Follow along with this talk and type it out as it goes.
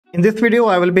In this video,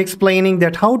 I will be explaining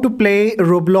that how to play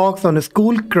Roblox on a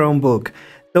school Chromebook.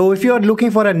 So if you are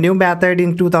looking for a new method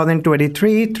in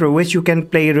 2023 through which you can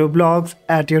play Roblox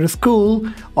at your school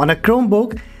on a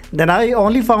Chromebook, then I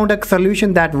only found a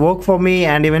solution that worked for me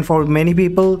and even for many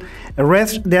people.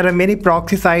 Rest, there are many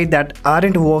proxy sites that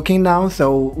aren't working now.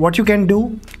 So what you can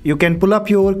do, you can pull up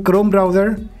your Chrome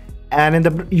browser and in the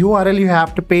URL you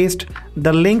have to paste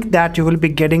the link that you will be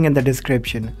getting in the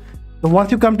description. So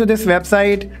once you come to this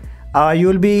website, you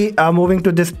will be moving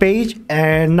to this page,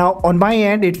 and now on my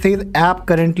end it says app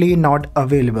currently not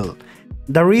available.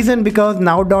 The reason because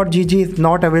now.gg is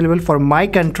not available for my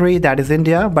country, that is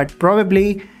India, but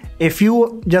probably if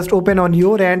you just open on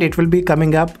your end it will be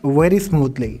coming up very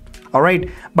smoothly.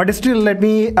 Alright, but still let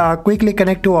me quickly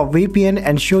connect to a VPN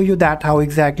and show you that how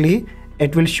exactly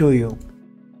it will show you.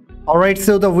 Alright,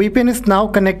 so the VPN is now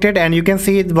connected and you can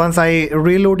see it once I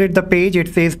reloaded the page, it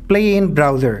says play in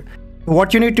browser.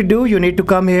 What you need to do, you need to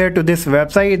come here to this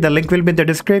website, the link will be in the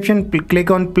description, click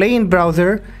on play in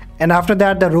browser, and after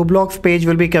that the Roblox page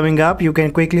will be coming up. You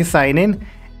can quickly sign in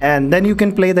and then you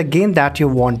can play the game that you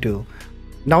want to.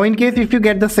 Now in case if you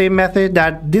get the same message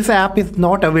that this app is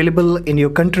not available in your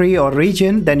country or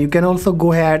region, then you can also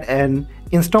go ahead and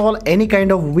install any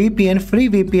kind of VPN, free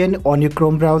VPN on your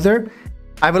Chrome browser.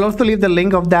 I will also leave the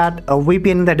link of that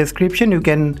VPN in the description. You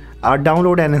can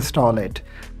download and install it.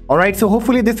 Alright, so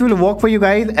hopefully this will work for you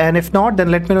guys, and if not, then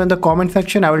let me know in the comment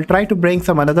section. I will try to bring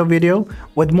some another video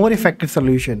with more effective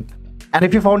solution. And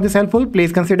if you found this helpful,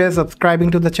 please consider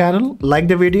subscribing to the channel, like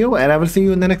the video, and I will see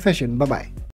you in the next session. Bye bye.